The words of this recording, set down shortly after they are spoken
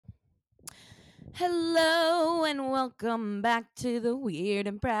Hello and welcome back to the Weird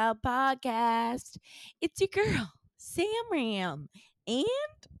and Proud podcast. It's your girl, Sam Ram, and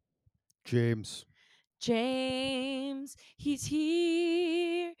James. James. He's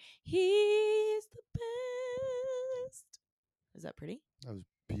here. He's the best. Is that pretty? That was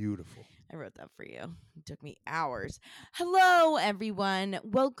beautiful. I wrote that for you. It took me hours. Hello, everyone.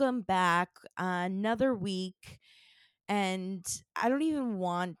 Welcome back. Another week. And I don't even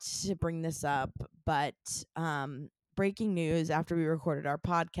want to bring this up, but breaking news after we recorded our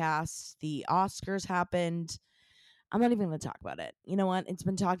podcast, the Oscars happened. I'm not even going to talk about it. You know what? It's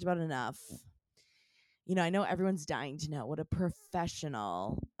been talked about enough. I know everyone's dying to know what a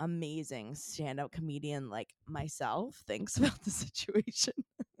professional, amazing stand up comedian like myself thinks about the situation.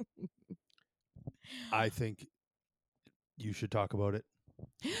 I think you should talk about it.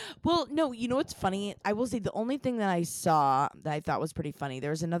 Well, no, you know what's funny? I will say the only thing that I saw that I thought was pretty funny,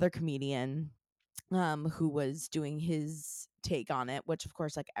 there was another comedian who was doing his take on it, which of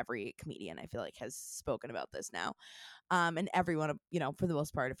course, like every comedian I feel like has spoken about this now. And everyone, for the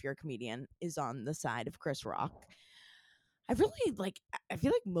most part, if you're a comedian, is on the side of Chris Rock. I feel like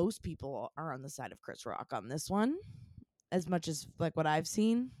most people are on the side of Chris Rock on this one, as much as like what I've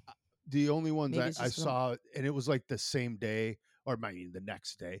seen. The only ones Maybe I, it's I just saw, and it was like the same day, or I mean the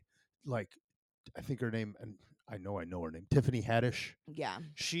next day. Like, I think her name, and I know her name, Tiffany Haddish. yeah,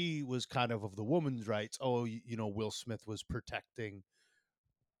 She was kind of the woman's rights. Oh, Will Smith was protecting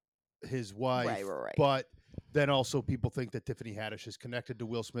his wife, right. but then also people think that Tiffany Haddish is connected to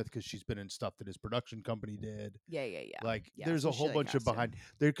Will Smith because she's been in stuff that his production company did. Yeah. Like, Yeah, there's so a she whole like bunch has of to. behind.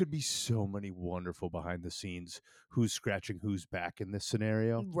 There could be so many wonderful behind the scenes. Who's scratching who's back in this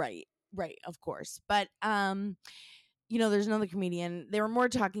scenario? Right, of course. But there's another comedian. They were more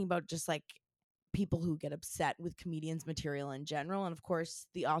talking about just like people who get upset with comedians' material in general. And of course,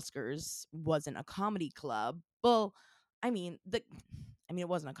 the Oscars wasn't a comedy club. Well, it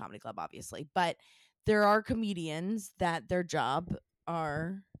wasn't a comedy club, obviously, but there are comedians that their job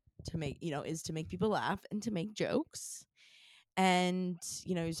are to make, is to make people laugh and to make jokes. And,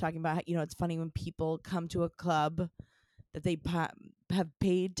 he's talking about, it's funny when people come to a club that they have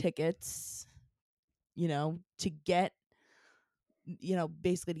paid tickets, to get,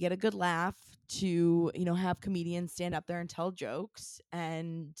 basically to get a good laugh, to, have comedians stand up there and tell jokes.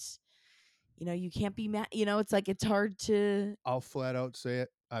 And, you can't be mad. It's like, it's hard to. I'll flat out say it.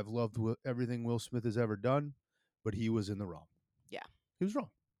 I've loved everything Will Smith has ever done, but he was in the wrong. Yeah. He was wrong.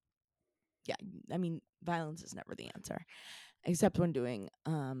 Yeah. I mean, violence is never the answer, except when doing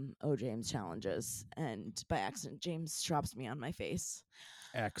O James challenges. And by accident, James drops me on my face.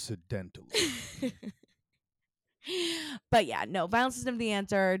 Accidentally. But yeah, no, violence is never the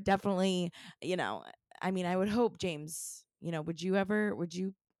answer. Definitely, I would hope, James, would you I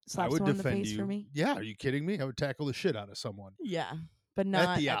slap would someone in the defend face for you. me? Yeah, are you kidding me? I would tackle the shit out of someone Yeah, but at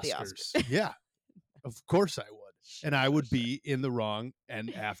not the at the Oscars. Oscars. Yeah, of course I would. And I would be in the wrong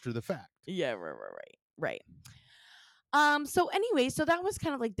and after the fact. Yeah, right. So anyway, so that was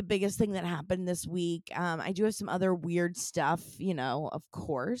kind of like the biggest thing that happened this week. I do have some other weird stuff, of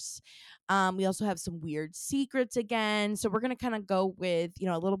course. We also have some weird secrets again. So we're gonna kind of go with,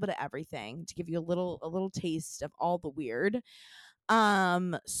 a little bit of everything to give you a little taste of all the weird.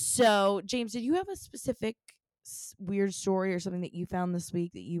 So James, did you have a specific weird story or something that you found this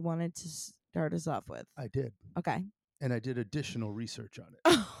week that you wanted to start us off with? I did. Okay. And I did additional research on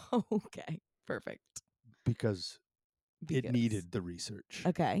it Okay. Perfect. because it needed the research.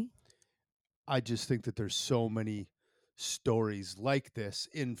 Okay. I just think that there's so many stories like this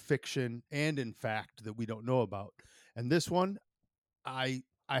in fiction and in fact that we don't know about. And this one, I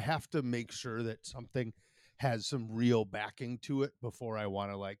have to make sure that something has some real backing to it before I want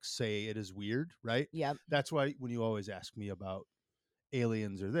to like say it is weird, right? Yep. That's why when you always ask me about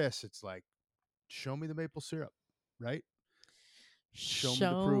aliens or this, it's like, show me the maple syrup, right? Show me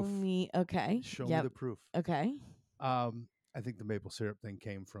the proof. Okay. Show Yep. me the proof. Okay. I think the maple syrup thing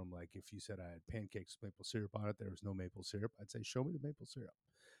came from like if you said I had pancakes with maple syrup on it, there was no maple syrup. I'd say, show me the maple syrup.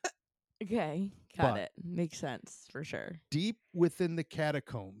 Okay. Got it. Makes sense for sure. Deep within the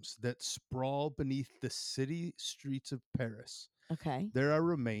catacombs that sprawl beneath the city streets of Paris, Okay. there are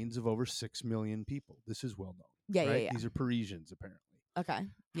remains of over 6 million people. This is well known. Yeah, right? yeah. These are Parisians, apparently. Okay.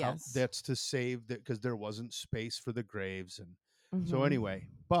 Yes. That's to save that because there wasn't space for the graves. And so, Mhm. anyway,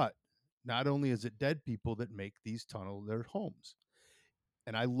 but not only is it dead people that make these tunnel their homes.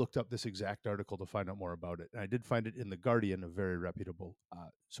 And I looked up this exact article to find out more about it. And I did find it in The Guardian, a very reputable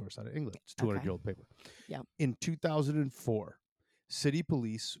source out of England. It's a 200-year-old paper. Yep. In 2004, city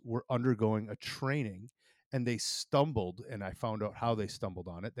police were undergoing a training and they stumbled, and I found out how they stumbled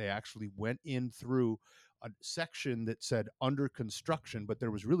on it. They actually went in through a section that said under construction, but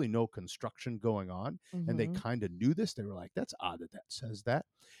there was really no construction going on. And they Mhm. kind of knew this. They were like, that's odd that that says that.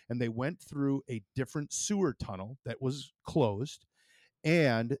 And they went through a different sewer tunnel that was closed,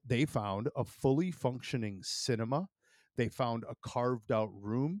 and they found a fully functioning cinema. They found a carved out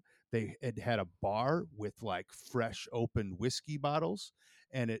room. They had a bar with like fresh opened whiskey bottles,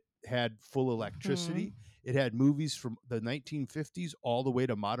 and it had full Mhm. electricity. It had movies from the 1950s all the way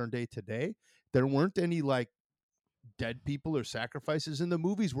to modern day today. There weren't any like dead people or sacrifices in the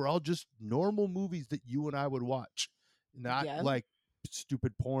movies. Were all just normal movies that you and I would watch, not Yep. like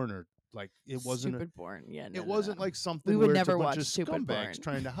stupid porn, or like Stupid porn. Yeah, it no, no, no. wasn't like We something would where it's a never bunch watch of stupid scumbags porn.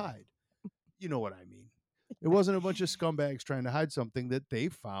 trying to hide. You know what I mean? It wasn't a bunch of scumbags trying to hide something that they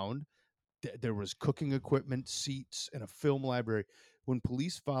found. There was cooking equipment, seats, and a film library. When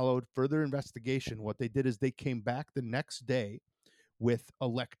police followed further investigation, what they did is they came back the next day with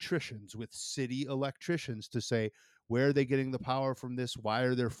electricians, with city electricians, to say, where are they getting the power from this? Why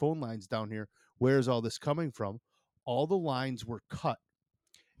are there phone lines down here? Where is all this coming from? All the lines were cut,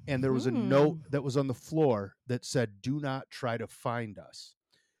 and there was a note Hmm. that was on the floor that said, do not try to find us.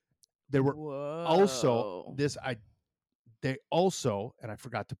 There were also Whoa. this I they also, and I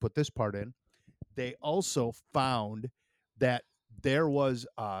forgot to put this part in, they also found that there was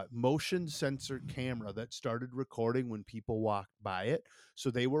a motion sensor camera that started recording when people walked by it. So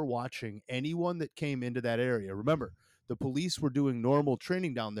they were watching anyone that came into that area. Remember, the police were doing normal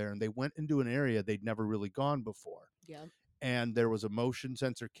training down there, and they went into an area they'd never really gone before. Yep. And there was a motion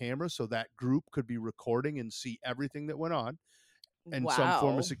sensor camera, so that group could be recording and see everything that went on, and some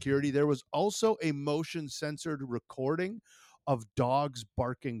form of Wow. security. There was also a motion censored recording of dogs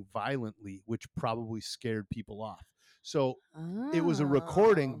barking violently, which probably scared people off. So it was a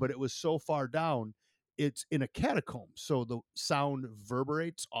recording, Oh. but it was so far down, it's in a catacomb. So the sound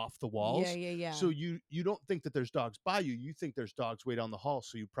reverberates off the Yeah, walls. yeah, yeah. So you don't think that there's dogs by you. You think there's dogs way down the hall.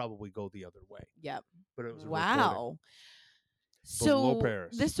 So you probably go the other way. Yep. But it was a recording. Wow. Below So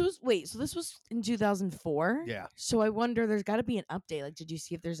Paris. this was wait, so this was in 2004? Yeah. So I wonder there's got to be an update. Like did you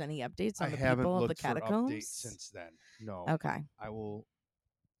see if there's any updates I on the haven't people of the looked for updates catacombs? since then. No. Okay. I will.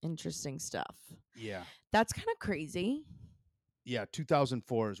 Interesting stuff. Yeah. That's kind of crazy. Yeah,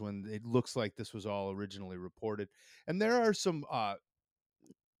 2004 is when it looks like this was all originally reported. And there are some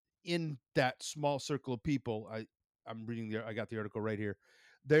in that small circle of people. I'm reading I got the article right here.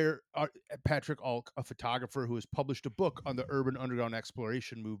 There are Patrick Alk, a photographer who has published a book on the urban underground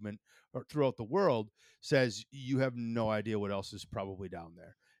exploration movement throughout the world, says you have no idea what else is probably down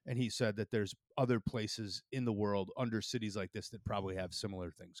there. And he said that there's other places in the world under cities like this that probably have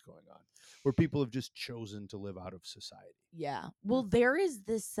similar things going on, where people have just chosen to live out of society. Yeah. Well, there is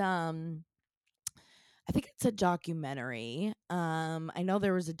this I think it's a documentary. I know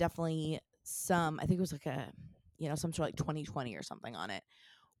there was a definitely some I think it was like a some sort of like 2020 or something on it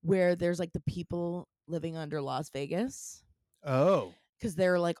where there's like the people living under Las Vegas Oh, because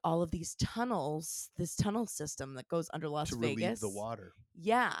there are like all of these tunnels, this tunnel system that goes under Las to relieve the Vegas. water.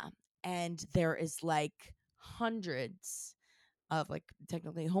 Yeah. And there is like hundreds of like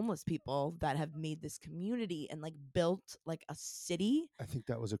technically homeless people that have made this community and like built like a city. I think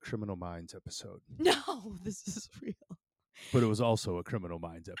that was a Criminal Minds episode, No, this is real. but it was also a Criminal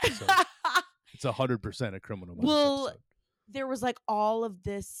Minds episode. It's 100% a Criminal Minds Well, episode. there was like all of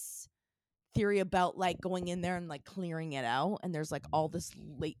this theory about like going in there and like clearing it out, and there's like all this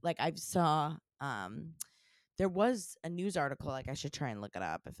late like I saw there was a news article, like I should try and look it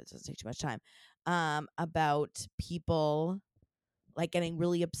up if it doesn't take too much time, about people like getting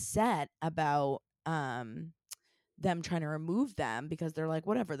really upset about them trying to remove them because they're like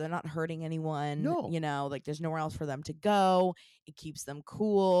whatever, they're not hurting anyone, No, like there's nowhere else for them to go, it keeps them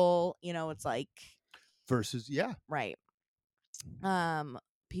cool, it's like versus yeah, right. um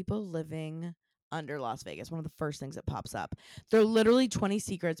People living under Las Vegas, one of the first things that pops up. There are literally 20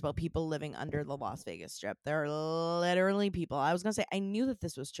 secrets about people living under the Las Vegas Strip. There are literally people. I was going to say I knew that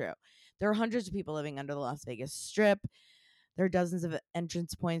this was true. There are hundreds of people living under the Las Vegas Strip. There are dozens of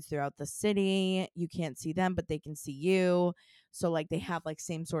entrance points throughout the city. You can't see them, but they can see you. So like they have like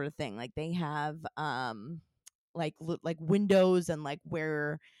same sort of thing. Like they have like windows and like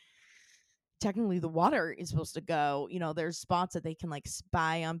where technically the water is supposed to go. There's spots that they can like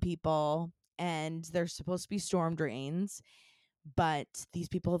spy on people, and there's supposed to be storm drains. But these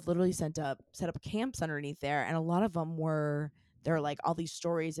people have literally set up camps underneath there, and a lot of them there are like all these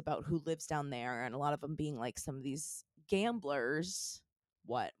stories about who lives down there, and a lot of them being like some of these gamblers.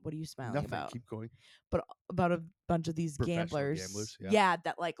 What are you smiling Nothing. about? Keep going. But about a bunch of these Professional gamblers, gamblers. Yeah. yeah,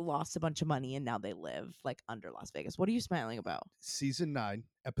 that like lost a bunch of money and now they live like under Las Vegas. What are you smiling about? Season 9,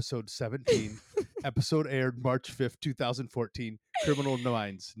 episode 17. Episode aired March 5th, 2014. Criminal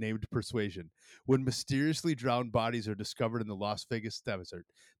Minds named Persuasion. When mysteriously drowned bodies are discovered in the Las Vegas desert,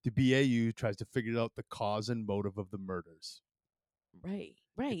 the BAU tries to figure out the cause and motive of the murders. Right,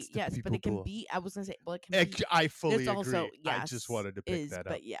 right, It's the yes, but people it can pool. be. I was gonna say, well, it can be. I It's fully also agree. I just yes wanted to pick is, that up.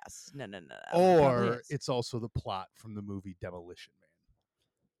 but yes, no, it probably Or is. it's also the plot from the movie Demolition Man.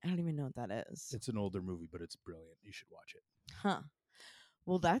 I don't even know what that is. It's an older movie, but it's brilliant. You should watch it. Huh.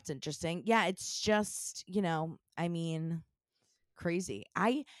 Well, that's interesting. Yeah, it's just, I mean, crazy.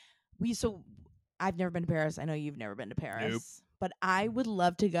 I've never been to Paris. I know you've never been to Nope. Paris, but I would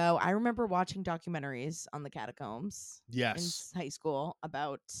love to go. I remember watching documentaries on the catacombs in Yes. high school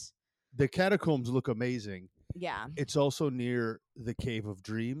about, The catacombs look amazing. yeah, It's also near the Cave of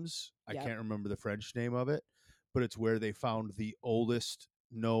Dreams. I yep. can't remember the French name of it, but it's where they found the oldest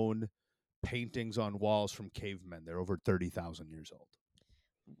known paintings on walls from cavemen. They're over 30,000 years old.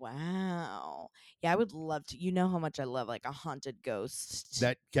 Wow. Yeah, I would love to. You know how much I love like a haunted ghost.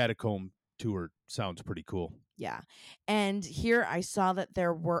 That catacomb tour sounds pretty cool. Yeah. And here I saw that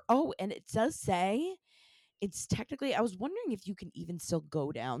there were, oh, and it does say it's technically, I was wondering if you can even still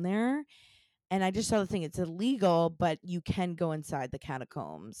go down there. And I just saw the thing, it's illegal, but you can go inside the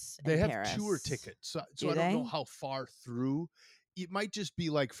catacombs They in have Paris. tour tickets. So Do I don't know they? how far through. It might just be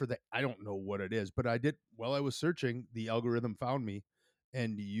like for the, I don't know what it is, but I did, while I was searching, the algorithm found me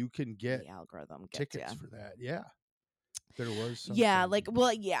and you can get The algorithm gets tickets you. for that. Yeah. There was Yeah, something. like,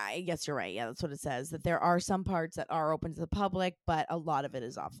 well, yeah, I guess you're right. Yeah, that's what it says. That there are some parts that are open to the public, but a lot of it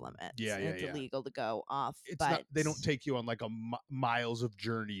is off limits, Yeah, and yeah, it's yeah. illegal to go off. It's not, But they don't take you on like a miles of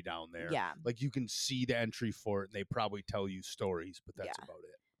journey down there. yeah, Like you can see the entry for it and they probably tell you stories, but yeah, that's about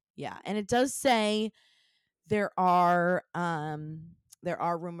it. yeah, and it does say there are um there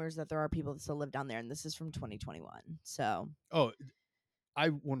are rumors that there are people that still live down there, and this is from 2021. So Oh, I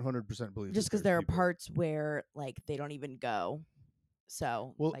 100% believe just that because there's there are people. parts where like they don't even go.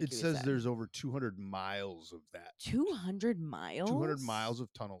 So Well, like it you had says said, there's over 200 miles of that. 200 200 miles. miles of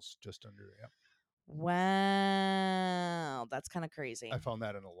tunnels just under it. Yeah. Wow, that's kind of crazy. I found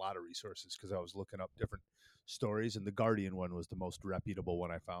that in a lot of resources because I was looking up different stories, and the Guardian one was the most reputable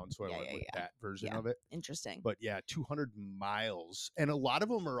one I found. So I Yeah, went yeah, with yeah, that version yeah. of it. Interesting. But yeah, 200 miles. And a lot of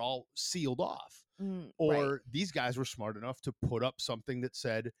them are all sealed off. Right. Or these guys were smart enough to put up something that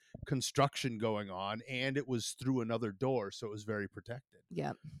said construction going on and it was through another door. So it was very protected.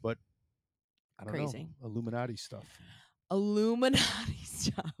 Yep. But I don't know, Crazy. Illuminati stuff. Illuminati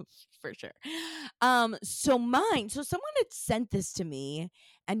stuff for sure. So someone had sent this to me,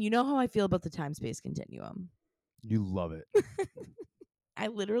 and you know how I feel about the time space continuum. You love it. I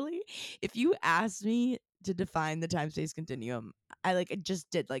literally, if you asked me to define the time space continuum, I just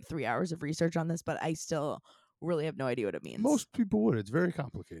did like 3 hours of research on this, but I still really have no idea what it means. Most people would. It's very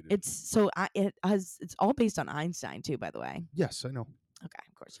complicated. It's all based on Einstein too, by the way. Yes, I know. Okay,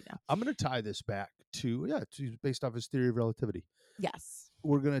 of course you know. I'm going to tie this back to, it's based off his theory of relativity. Yes.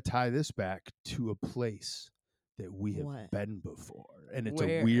 We're going to tie this back to a place that we have What? been before. And it's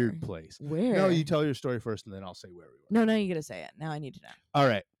Where? a weird place. Where? No, you tell your story first and then I'll say where we were. No, you gotta say it. Now I need to know. All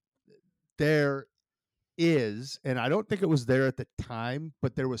right. There is, and I don't think it was there at the time,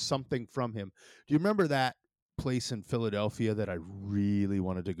 but there was something from him. Do you remember that place in Philadelphia that I really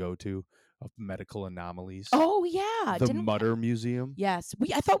wanted to go to of medical anomalies? Oh yeah, the Mutter Museum. Yes,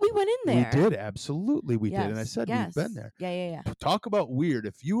 I thought we went in there. We did, absolutely, we did, and I said yes. we've been there. Yeah. Talk about weird.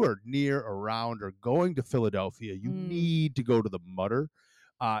 If you are near, around, or going to Philadelphia, you need to go to the Mutter.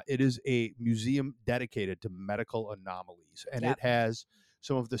 It is a museum dedicated to medical anomalies, and it has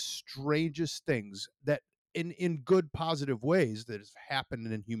some of the strangest things that in good positive ways that has happened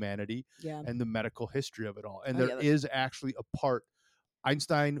in humanity and the medical history of it all. And there is actually a part.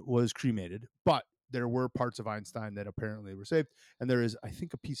 Einstein was cremated, but there were parts of Einstein that apparently were saved, and there is, I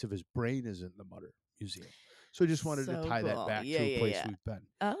think, a piece of his brain is in the Mutter Museum. So I just wanted to tie that back to a place we've been.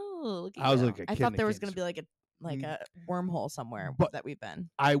 Oh, look at I was you. like a I kid thought in a there was candy going to be like a wormhole somewhere But that we've been.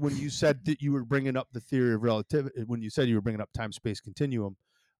 when you said that you were bringing up the theory of relativity, when you said you were bringing up time space continuum,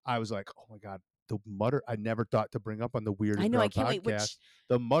 I was like, oh my god, the Mutter. I never thought to bring up on the Weird I and know. I Proud can't wait. podcast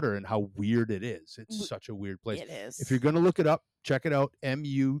the Mutter and how weird it is. It's such a weird place. It is. If you're going to look it up, check it out.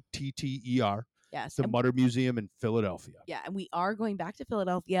 Mutter. Yes. The Mutter Museum in Philadelphia. Yeah, and we are going back to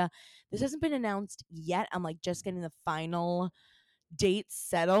Philadelphia. This hasn't been announced yet. I'm like just getting the final dates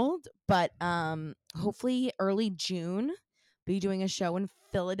settled, but hopefully early June. be doing a show in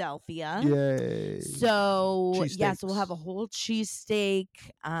Philadelphia. Yay. So yeah, so we'll have Cheesesteaks. a whole cheesesteak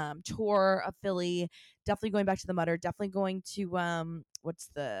tour of Philly. Definitely going back to the Mutter. Definitely going to what's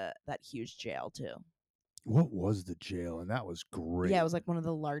that huge jail too? What was the jail? And that was Yeah, it great. was like one of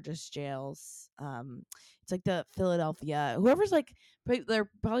the largest jails. It's like the Philadelphia. Whoever's like, there are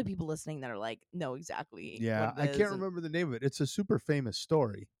probably people listening that are like know exactly what Yeah, it I can't is, and remember the name of it. It's a super famous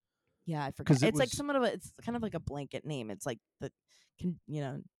story yeah, I forget. because it It's like was somewhat of a. It's kind of like a blanket name. It's like the,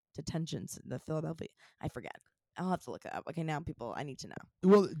 detentions in the Philadelphia. I forget. I'll have to look it up. Okay, now people, I need to know.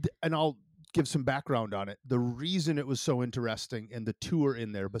 well, and I'll give some background on it. The reason it was so interesting and the tour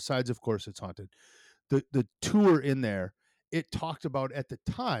in there, besides of course it's haunted, the tour in there, it talked about at the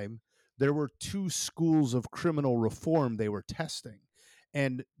time there were two schools of criminal reform they were testing,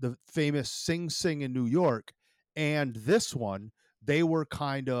 and the famous Sing Sing in New York and this one, they were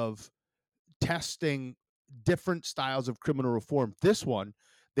kind of testing different styles of criminal reform. This one,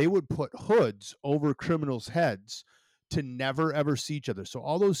 they would put hoods over criminals' heads to never ever see each other. So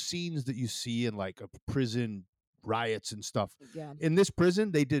all those scenes that you see in like a prison riots and stuff, Yeah, in this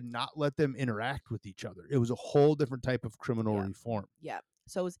prison, they did not let them interact with each other. It was a whole different type of criminal yeah, reform. yeah.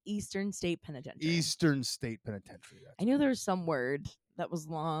 So it was Eastern State Penitentiary. Eastern State Penitentiary. I That's knew what there it was some word that was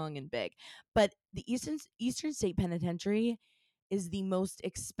long and big, but the Eastern State Penitentiary is the most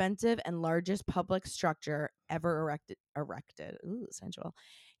expensive and largest public structure ever ooh, sensual,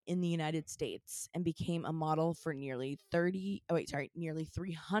 in the United States, and became a model for nearly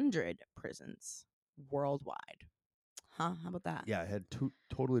 300 prisons worldwide. Huh? How about that? yeah, it had two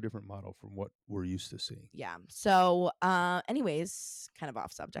totally different model from what we're used to seeing. Yeah. So, anyways, kind of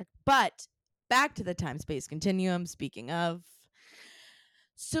off subject, but back to the time space continuum. Speaking of,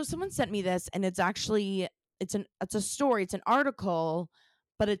 so someone sent me this, and it's actually it's a story, it's an article,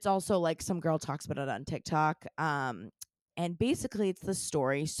 but it's also like some girl talks about it on TikTok. And basically, it's the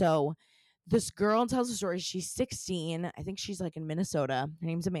story. So this girl tells a story. She's 16. I think she's like in Minnesota. Her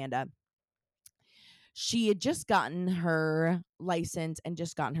name's Amanda. She had just gotten her license and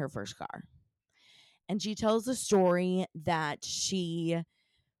just gotten her first car. And she tells the story that she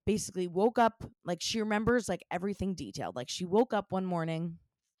basically woke up, like she remembers like everything detailed. Like she woke up one morning,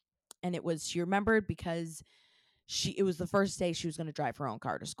 and she remembered because it was the first day she was going to drive her own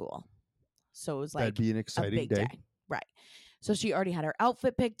car to school. So it was That'd like be an a exciting big day. day. Right. So she already had her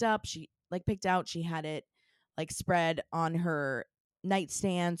outfit picked up. She like picked out, she had it like spread on her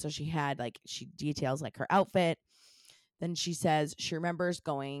nightstand. So she details like her outfit. Then she says she remembers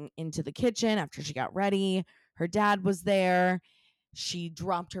going into the kitchen after she got ready. Her dad was there. She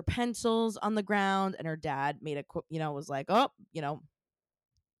dropped her pencils on the ground, and her dad made was like, oh,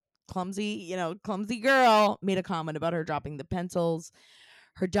 clumsy girl, made a comment about her dropping the pencils.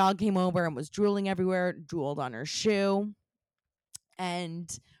 Her dog came over and was drooling everywhere, drooled on her shoe, and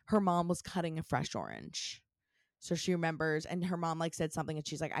her mom was cutting a fresh orange. So she remembers, and her mom like said something, and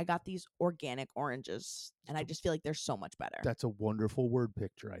she's like, I got these organic oranges, and I just feel like they're so much better. That's a wonderful word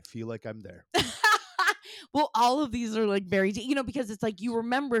picture. I feel like I'm there. Well, all of these are like very, because it's like you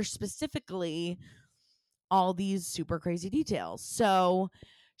remember specifically all these super crazy details. So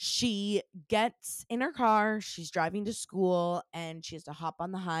she gets in her car, she's driving to school, and she has to hop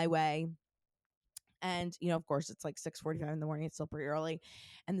on the highway. And, of course, it's like 6:45 in the morning. It's still pretty early.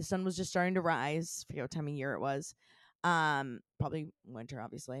 And the sun was just starting to rise. I forget what time of year it was. Probably winter,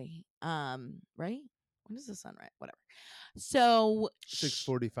 obviously. Right? When does the sun rise? Whatever. So,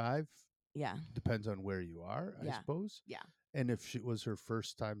 6:45 yeah, depends on where you are, I yeah, suppose. yeah, And if she was her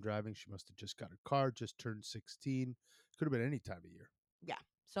first time driving, she must have just got her car, just turned 16. Could have been any time of year. yeah.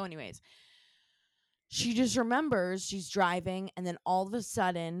 So, anyways, she just remembers she's driving, and then all of a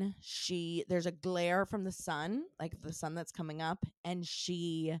sudden there's a glare from the sun, like the sun that's coming up, and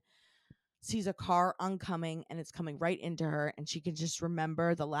she sees a car oncoming, and it's coming right into her, and she can just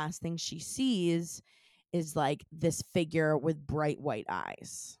remember the last thing she sees is like this figure with bright white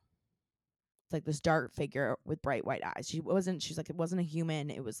eyes. It's like this dark figure with bright white eyes. She's like, it wasn't a human.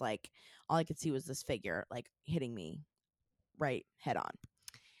 It was like all I could see was this figure like hitting me right head on.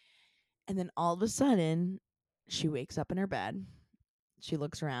 And then all of a sudden, she wakes up in her bed. She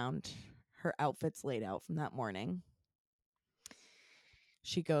looks around. Her outfit's laid out from that morning.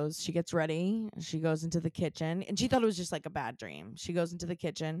 She gets ready. She goes into the kitchen, and she thought it was just like a bad dream. She goes into the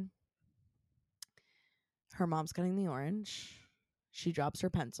kitchen. Her mom's cutting the orange. She drops her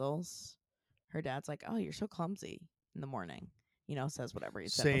pencils. Her dad's like, oh, you're so clumsy in the morning. Says whatever he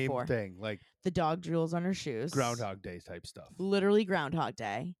said Same before. thing, like The dog drools on her shoes. Groundhog Day type stuff. Literally Groundhog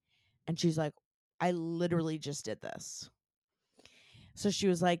Day. And she's like, I literally just did this. So she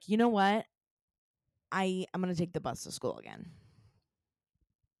was like, you know what? I'm going to take the bus to school again.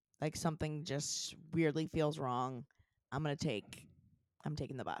 Like something just weirdly feels wrong. I'm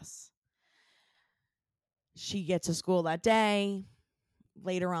taking the bus. She gets to school that day.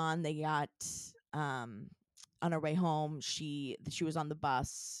 Later on, they got um on her way home. She was on the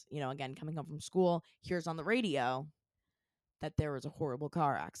bus, again coming home from school. Hears on the radio that there was a horrible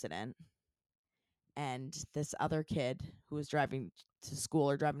car accident, and this other kid who was driving to school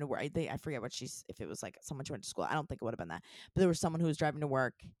or driving to work. I forget if it was like someone she went to school. I don't think it would have been that, but there was someone who was driving to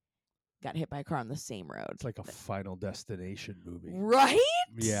work, got hit by a car on the same road. It's like a Final Destination movie. Right?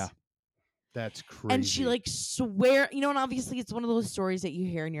 Yeah. That's And she crazy. and obviously it's one of those stories that you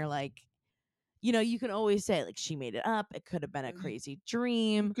hear and you're like, you can always say like she made it up. It could have been a crazy You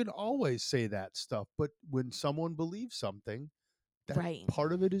dream. can always say that stuff, but when someone believes something, that Right.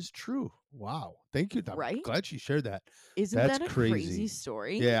 part of it is true. Wow. Thank you. I'm Right? glad she shared that. Isn't That's that a crazy crazy.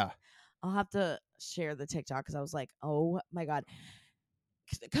 story? Yeah. I'll have to share the TikTok because I was like, oh my God.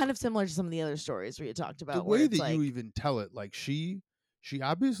 Kind of similar to some of the other stories where you talked The about where way it's that like, you even tell it, like she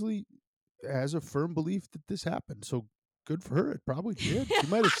obviously has a firm belief that this happened. So good for her. It probably did. She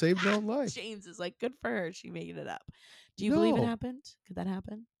might have saved her own life. James is like, good for her. She made it up. Do you believe it No, happened? Could that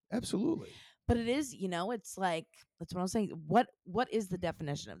happen? absolutely. But it is, it's like that's what I was saying. What is the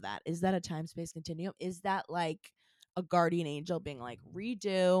definition of that? Is that a time space continuum? Is that like a guardian angel being like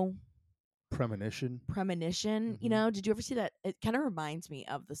redo Premonition. premonition? Mhm. Did you ever see that? It kind of reminds me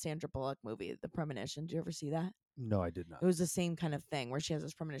of the Sandra Bullock movie, The Premonition. Did you ever see that? No, I did not. It was the same kind of thing where she has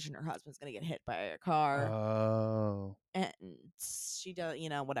this premonition her husband's gonna get hit by a car, Oh. and she does,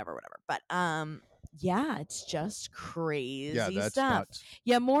 whatever. But yeah, it's just Yeah, crazy that's stuff. nuts.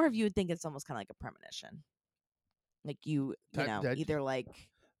 Yeah, more of you would think it's almost kind of like a premonition. Like That either like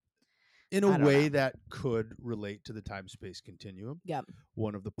in a I don't know. way that could relate to the time space continuum. Yep.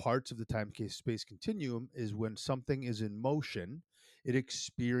 One of the parts of the time space continuum is when something is in motion, it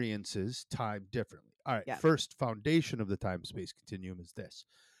experiences time differently. All right, Yep. first foundation of the time space continuum is this.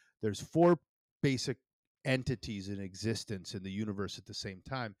 There's four basic entities in existence in the universe at the same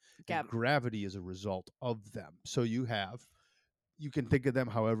time, and Yep. gravity is a result of them. So you can think of them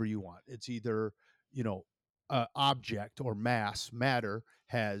however you want. It's either, object or matter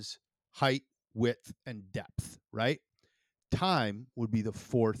has height, width, and depth, right? Time would be the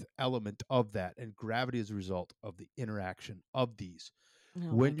fourth element of that, and gravity is a result of the interaction of these. Oh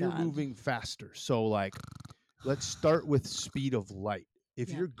my When you're God. moving faster, so like, let's start with speed of light. If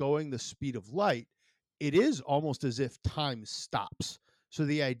Yep. you're going the speed of light, it is almost as if time stops. So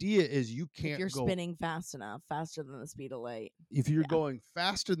the idea is you If you're can't go, spinning fast enough, faster than the speed of light. if you're Yeah. going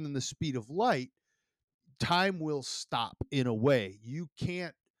faster than the speed of light, time will stop in a way. You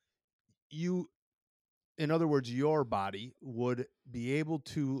can't, you, in other words, your body would be able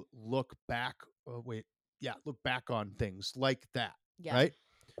to look back. Look back on things like that, Yeah. right?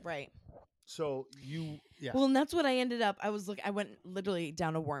 Right. So yeah, Well, and that's what I ended up. I went literally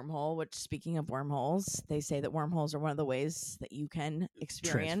down a wormhole, which speaking of wormholes, they say that wormholes are one of the ways that you can transfer.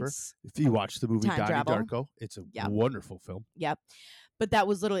 experience If you watch the movie time Donnie travel. Darko, it's a Yep. wonderful film. Yep. But that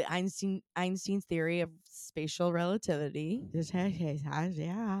was literally Einstein's theory of spatial relativity.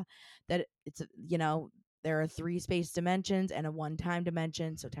 Yeah. That it's there are 3 space dimensions and a 1 time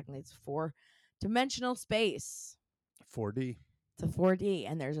dimension, so technically it's 4 dimensional space. 4D. It's a 4D,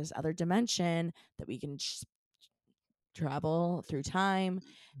 and there's this other dimension that we can travel through time.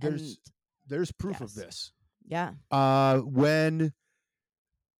 And There's proof of yes. this. Yeah. When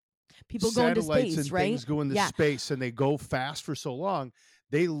People go into satellites space, and right? things go into Yeah. space and they go fast for so long,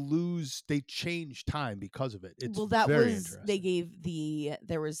 they change time because of it. It's Well, that very was interesting. they gave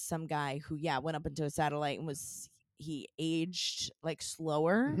there was some guy who went up into a satellite and he aged like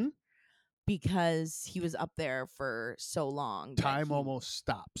slower Mhm. because he was up there for so long. Time almost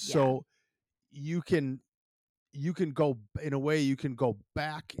stops. Yeah. So you can go, in a way, you can go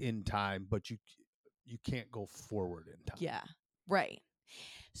back in time, but you can't go forward in time. Yeah. Right.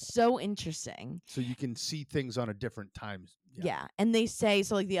 So interesting. So you can see things on a different time. Yeah. And they say,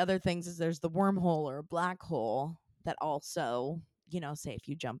 so like the other things is there's the wormhole or a black hole that also, say if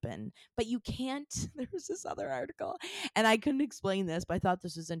you jump in, but you can't. There was this other article and I couldn't explain this, but I thought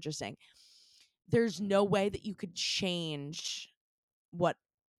this was interesting. There's no way that you could change what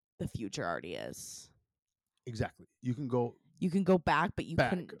the future already is. Exactly. You can go back, but you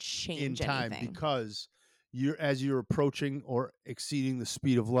couldn't in change time anything. because as you're approaching or exceeding the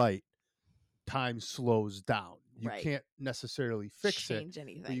speed of light, time slows down. You Right. can't necessarily fix change it,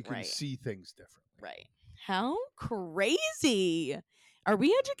 anything. but you can right. see things differently. Right. How crazy. Are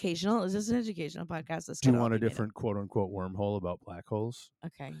we educational? Is this an educational podcast? This Do you could all want a be made up. different quote unquote wormhole about black holes?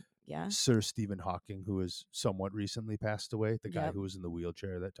 Okay. Yeah. Sir Stephen Hawking, who has somewhat recently passed away, the guy Yep. who was in the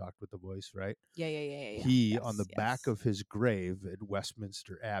wheelchair that talked with the voice, right? Yeah. He, on the Yes. back Yes. of his grave at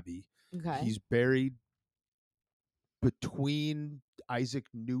Westminster Abbey, Okay. he's buried between Isaac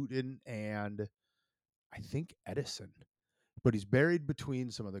Newton and I think Edison, but he's buried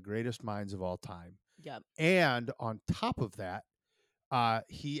between some of the greatest minds of all time. Yep. And on top of that,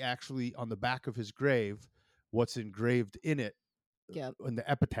 he actually, on the back of his grave, what's engraved in it, Yep. in the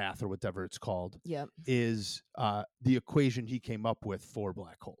epitaph or whatever it's called, Yep. is the equation he came up with for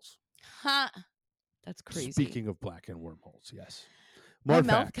black holes. Ha. That's crazy. Speaking of black and wormholes, yes. My More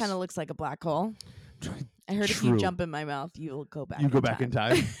mouth kind facts. of looks like a black hole. I heard if you True. jump in my mouth, you'll go back. You go in back in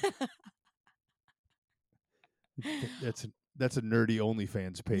time. That's a nerdy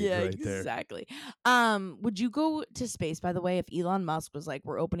OnlyFans page Yeah, right there. exactly. Would you go to space, by the way, if Elon Musk was like,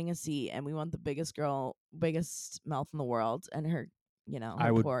 we're opening a seat and we want the biggest mouth in the world, and her, her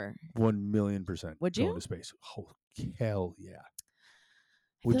I would poor. 1,000,000% Would go you? into space. Oh, hell yeah.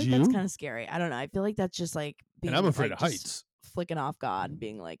 I feel Would like that's you? kind of scary. I don't know. I feel like that's just like being, And I'm afraid like, of just heights. flicking off God and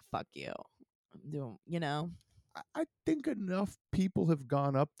being like, fuck you. I'm doing. I think enough people have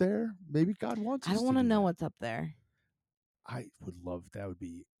gone up there. Maybe God wants us I don't to want to do know that. what's up there. I would love that. Would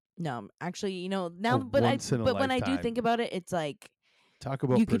be No, actually, a now, once in a but when I do lifetime. think about it, it's like, Talk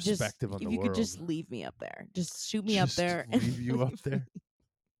about you could just, perspective on if the you could world. just leave me up there, just shoot me up Just there, leave you up there.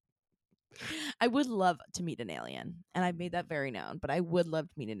 I would love to meet an alien, and I've made that very known. But I would love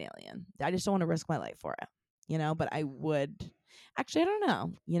to meet an alien. I just don't want to risk my life for it, But I would. Actually, I don't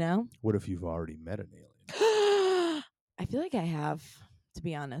know. What if you've already met an alien? I feel like I have, to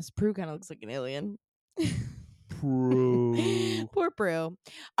be honest. Prue kind of looks like an alien. Prue. Poor Prue.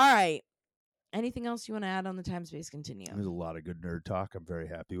 All right. Anything else you want to add on the time space continuum? There's a lot of good nerd talk. I'm very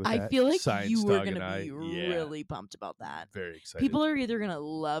happy with I that. feel like Science you were Dog going and to be really pumped about that. very excited. People are either going to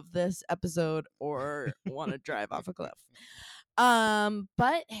love this episode or want to drive off a cliff.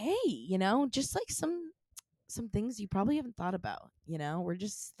 But hey, just like some things you probably haven't thought about, we're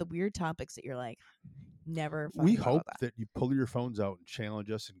just the weird topics that you're like, never fucking We thought hope about that. that you pull your phones out and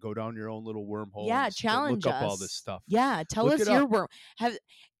challenge us and go down your own little wormhole. Yeah, and challenge look us. up all this stuff. Yeah, tell Look us it your up.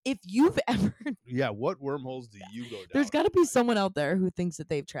 if you've ever Yeah, what wormholes do you go down? There's got to be someone out there who thinks that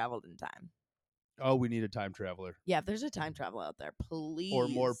they've traveled in time. Oh, we need a time traveler. Yeah, if there's a time travel out there, please. Or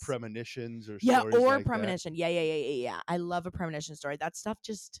more premonitions or yeah, stories or like premonition. Yeah. I love a premonition story. That stuff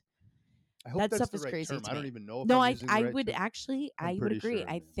just that. I hope that that's stuff the is right crazy term. to I don't me. even know if No, I'm I using the I right would term. actually I'm I would pretty agree. sure,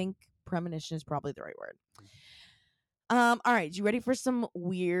 I man. think premonition is probably the right word. All right, you ready for some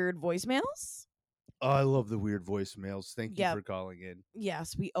weird voicemails? Oh, I love the weird voicemails. Thank you Yep. for calling in.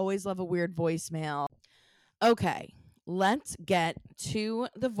 Yes, we always love a weird voicemail. Okay, let's get to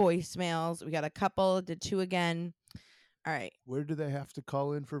the voicemails. We got a couple, did two again. All right. Where do they have to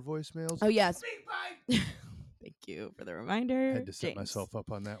call in for voicemails? Oh, yes. Thank you for the reminder. I had to set James. myself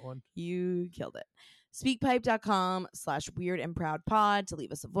up on that one. You killed it. Speakpipe.com/weird and proud pod to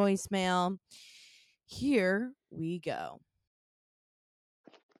leave us a voicemail. Here we go.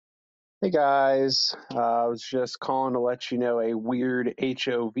 Hey guys, I was just calling to let you know a weird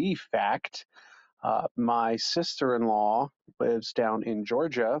HOV fact. My sister-in-law lives down in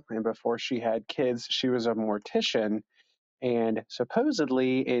Georgia, and before she had kids, she was a mortician. And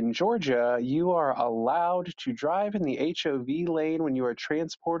supposedly in Georgia, you are allowed to drive in the HOV lane when you are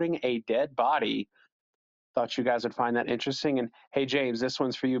transporting a dead body. Thought you guys would find that interesting. And hey, James, this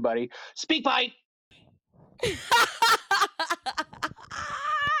one's for you, buddy. Speak pipe!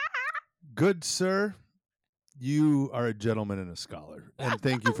 Good sir, you are a gentleman and a scholar. And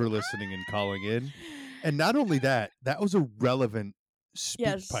thank you for listening and calling in. And not only that, that was a relevant speak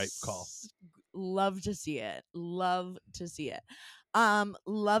pipe call. Love to see it. Love to see it.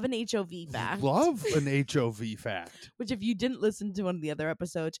 Love an HOV fact. Love an HOV fact. Which, if you didn't listen to one of the other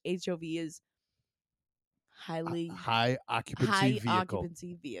episodes, HOV is high occupancy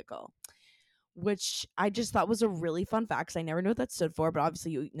vehicle. Which I just thought was a really fun fact because I never knew what that stood for. But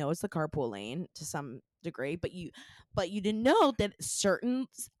obviously, you know it's the carpool lane to some degree. But you didn't know that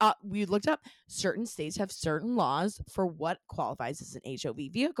we looked up certain states have certain laws for what qualifies as an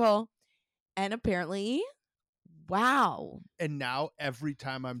HOV vehicle, and apparently, wow. And now every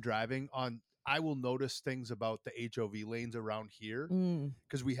time I'm driving I will notice things about the HOV lanes around here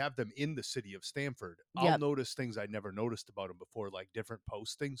because we have them in the city of Stamford. I'll notice things I never noticed about them before, like different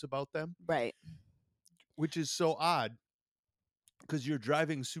postings about them. Right. Which is so odd because you're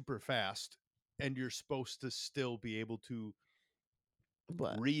driving super fast and you're supposed to still be able to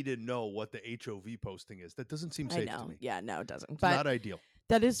read and know what the HOV posting is. That doesn't seem safe to me. Yeah, no, it doesn't. It's but not ideal.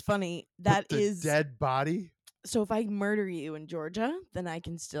 That is funny. That but the is dead body. So if I murder you in Georgia, then I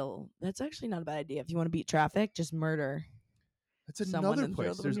can still. That's actually not a bad idea. If you want to beat traffic, just murder That's someone another and throw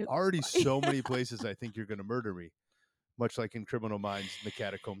place. them in There's your already spy. so many places I think you're going to murder me, much like in Criminal Minds in the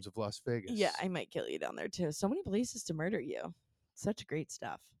catacombs of Las Yeah, Vegas. I might kill you down there too. So many places to murder you. Such great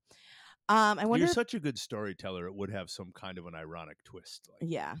stuff. I wonder You're if such a good storyteller. It would have some kind of an ironic twist. Like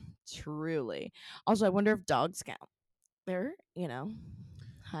yeah, truly. Also, I wonder if dogs count. They're,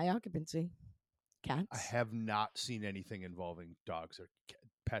 high occupancy. I Cats. have not seen anything involving dogs or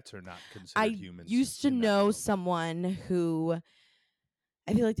pets are not considered I humans used to in that know world. someone who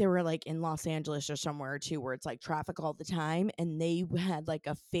I feel like they were like in Los Angeles or somewhere too, where it's like traffic all the time, and they had like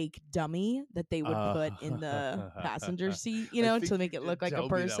a fake dummy that they would put in the passenger seat, I to think you make it look did like a tell me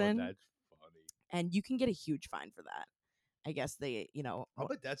that one. person, That's funny. and you can get a huge fine for that. I guess I'll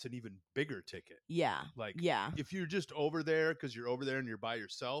bet that's an even bigger ticket. yeah, Like yeah, if you're just over there because you're over there and you're by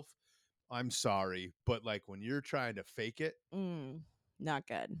yourself, I'm sorry, but like when you're trying to fake it, not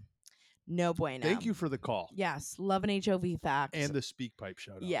good. No bueno. thank you for the call Yes, love an HOV fact. and the speak pipe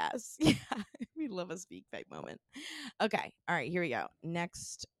shout out. Yes, yeah, we love a speak pipe moment. Okay, all right, here we go.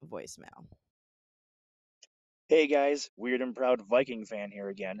 Next voicemail. Hey guys, Weird and Proud Viking fan here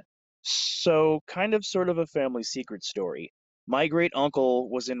again. So, kind of sort of a family secret story. My great uncle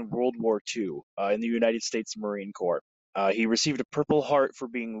was in World War II in the United States Marine Corps. He received a Purple Heart for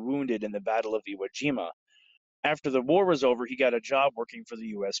being wounded in the Battle of Iwo Jima. After the war was over, he got a job working for the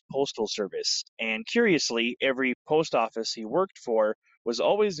U.S. Postal Service. And curiously, every post office he worked for was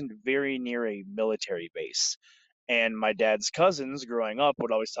always very near a military base. And my dad's cousins growing up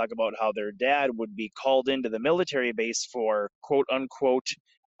would always talk about how their dad would be called into the military base for quote unquote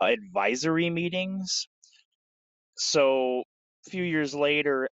advisory meetings. So a few years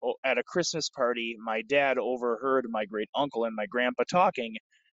later, at a Christmas party, my dad overheard my great uncle and my grandpa talking.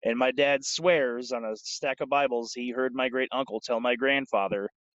 And my dad swears on a stack of Bibles he heard my great uncle tell my grandfather,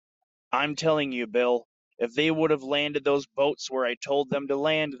 I'm telling you, Bill, if they would have landed those boats where I told them to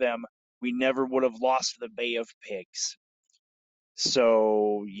land them, we never would have lost the Bay of Pigs.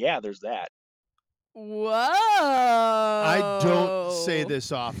 So, yeah, there's that. Whoa! I don't say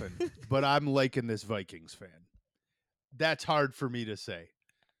this often, but I'm liking this Vikings fan. That's hard for me to say.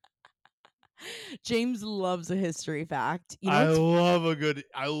 James loves a history fact. I love a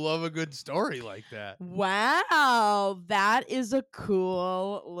good story like that. Wow, that is a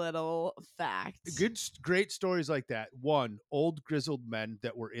cool little fact. Great stories like that. One, old grizzled men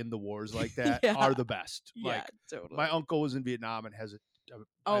that were in the wars like that Yeah. are the best. Yeah, like totally. my uncle was in Vietnam and has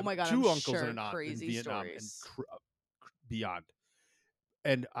Oh my God, two I'm uncles sure in crazy Vietnam stories. and beyond.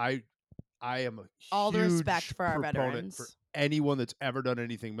 And I am a All the huge respect for our proponent veterans. for anyone that's ever done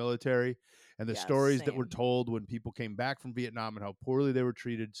anything military, and the Yes, stories that were same. told when people came back from Vietnam and how poorly they were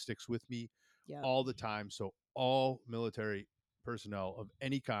treated sticks with me Yep. all the time. So all military personnel of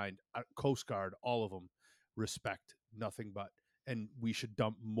any kind, Coast Guard, all of them, respect, nothing but. And we should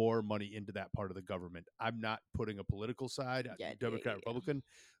dump more money into that part of the government. I'm not putting a political side, Democrat, Republican,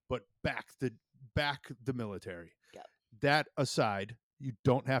 but back the military. Yep. That aside, you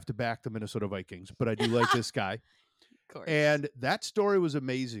don't have to back the Minnesota Vikings, but I do like this guy. Of course. And that story was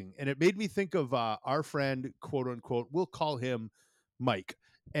amazing. And it made me think of our friend, quote unquote, we'll call him Mike.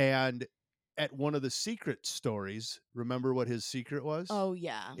 And at one of the secret stories, remember what his secret was? Oh,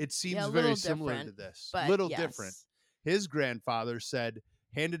 yeah. It seems a very little similar different, to this. but Little yes. different. His grandfather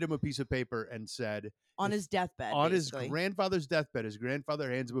handed him a piece of paper and said, on his deathbed, on basically. his grandfather's deathbed, his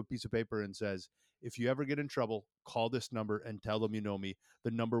grandfather hands him a piece of paper and says, if you ever get in trouble, call this number and tell them you know me. The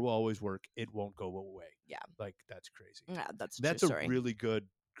number will always work. It won't go away. Yeah. Like, that's crazy. Yeah, that's a That's true a story. really good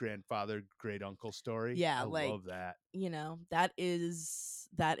grandfather, great uncle story. Yeah, I like, love that. That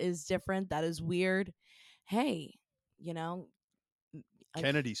is different. That is weird. Hey,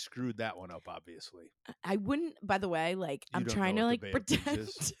 Kennedy screwed that one up, obviously. I wouldn't, by the way, like, You I'm don't trying know to, what like, the Bay of Pigs pretend.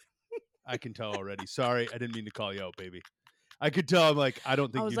 is. I can tell already. Sorry, I didn't mean to call you out, baby. I could tell. I'm like, I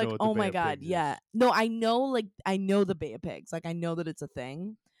don't think I was you like, know what the oh Bay my of God, Pigs yeah. is. No, I know the Bay of Pigs. Like, I know that it's a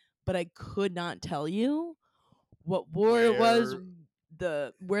thing, but I could not tell you what war it was,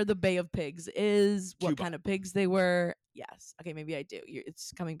 where the Bay of Pigs is, what Cuba. kind of pigs they were. Yes. Okay, maybe I do.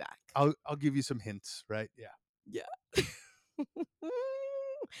 It's coming back. I'll give you some hints, right? Yeah. Yeah.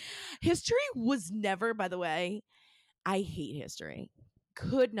 History was never, by the way, I hate history.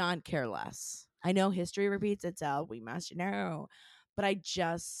 Could not care less. I know history repeats itself. We must know. But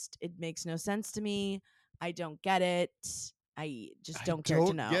it makes no sense to me. I don't get it. I just don't care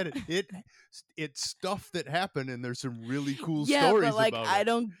to know. Get it. It's stuff that happened, and there's some really cool yeah, stories but like about I it.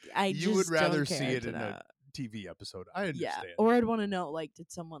 don't. I You just would rather don't see care it to in know. TV episode. I Yeah. understand. Or I'd want to know, like,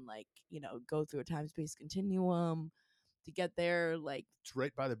 did someone, like, go through a time space continuum to get there? Like, It's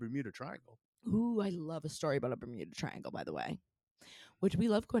right by the Bermuda Triangle. ooh, I love a story about a Bermuda Triangle, by the way. Which we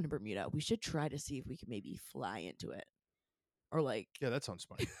love going to Bermuda. We should try to see if we can maybe fly into it. Or like, Yeah, that sounds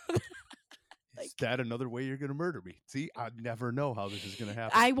fun. like, Is that another way you're going to murder me? See, I never know how this is going to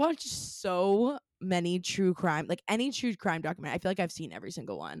happen. I watch so many true crime, like any true crime documentary. I feel like I've seen every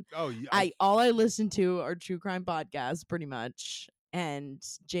single one. Oh, yeah. All I listen to are true crime podcasts, pretty much. And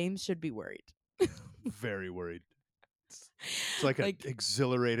James should be worried. Very worried. It's like, Like- an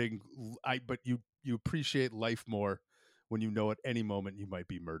exhilarating. But you appreciate life more when you know at any moment you might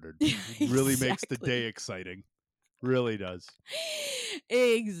be murdered. It really makes the Exactly. day exciting. Really does.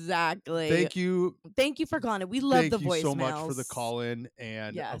 Exactly. Thank you. Thank you for calling it. We love the Thank you voicemails. so much for the call in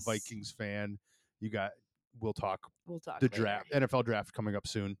and Yes. a Vikings fan. We'll talk We'll talk the later. draft, NFL draft coming up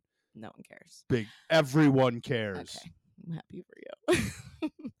soon. No one cares. Big. Everyone cares. Okay. I'm happy for you.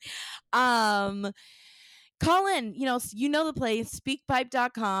 Call in, you know the place,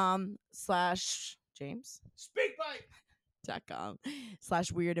 speakpipe.com/James.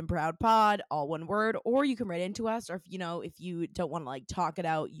 speakpipe.com/weird and proud pod, all one word, or you can write into us, or if you don't want to like talk it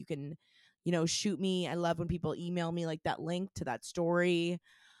out, you can, shoot me. I love when people email me like that link to that story.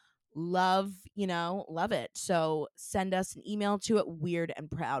 Love it. So send us an email to it,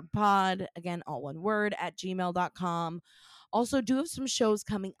 weirdandproudpod, again, all one word, @gmail.com. Also, do have some shows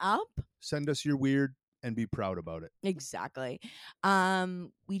coming up. Send us your weird and be proud about it. Exactly.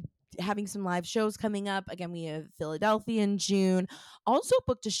 We having some live shows coming up. Again, we have Philadelphia in June. Also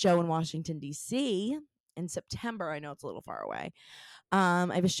booked a show in Washington, D.C. in September. I know it's a little far away. I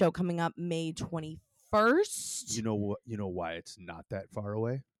have a show coming up May 21st. You know what? You know why it's not that far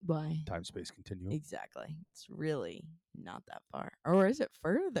away? Why? Time space continuum. Exactly. It's really not that far. Or is it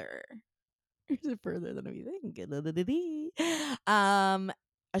further? Is it further than we think?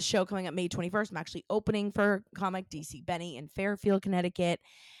 A show coming up May 21st. I'm actually opening for comic DC Benny in Fairfield, Connecticut.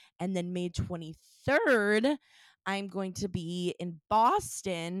 And then May 23rd, I'm going to be in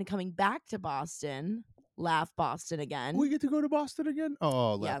Boston, coming back to Boston. Laugh Boston again. We get to go to Boston again?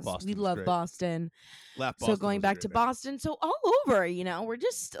 Oh, Laugh Yes, Boston. we love great. Boston. Laugh So Boston going was a back great to venue. Boston. So all over, we're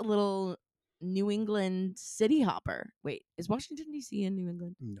just a little New England city hopper. Wait, is Washington, D.C. in New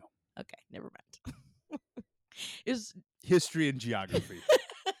England? No. Okay, never mind. Is History and geography.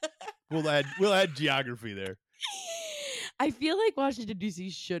 We'll add geography there. I feel like Washington, D.C.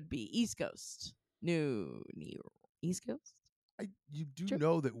 should be East Coast. New East Coast? You do Sure.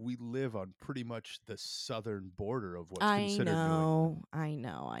 know that we live on pretty much the southern border of what's I considered New England. know. And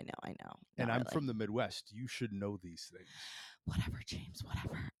Not I'm really. from the Midwest. You should know these things. Whatever, James,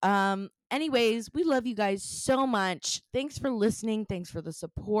 whatever. Anyways, we love you guys so much. Thanks for listening. Thanks for the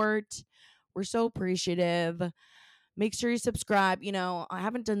support. We're so appreciative. Make sure you subscribe. I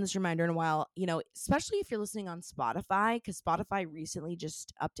haven't done this reminder in a while, especially if you're listening on Spotify, because Spotify recently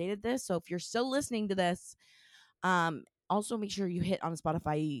just updated this. So if you're still listening to this, also make sure you hit on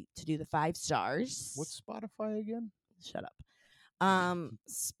Spotify to do the 5 stars. What's Spotify again? Shut up.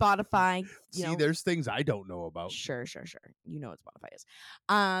 Spotify, See, there's things I don't know about. Sure. You know what Spotify is.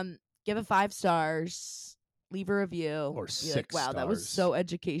 Give it 5 stars. Leave a review. Or Be 6 like, wow, that was stars. so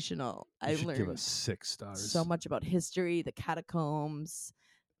educational. You I should give learned us 6 stars. so much about history, the catacombs,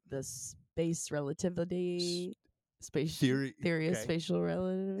 the space relativity, Theory of okay. spatial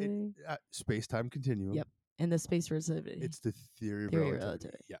relativity. Space-time continuum. Yep. And the space relativity. It's the theory of Theory of relativity.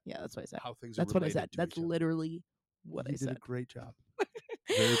 relativity. Yeah, that's what I said. How things That's are what I related said. to That's each other. literally what You I said. did a great job.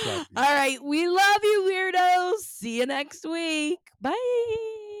 Very proud of you. All right. We love you, weirdos. See you next week. Bye.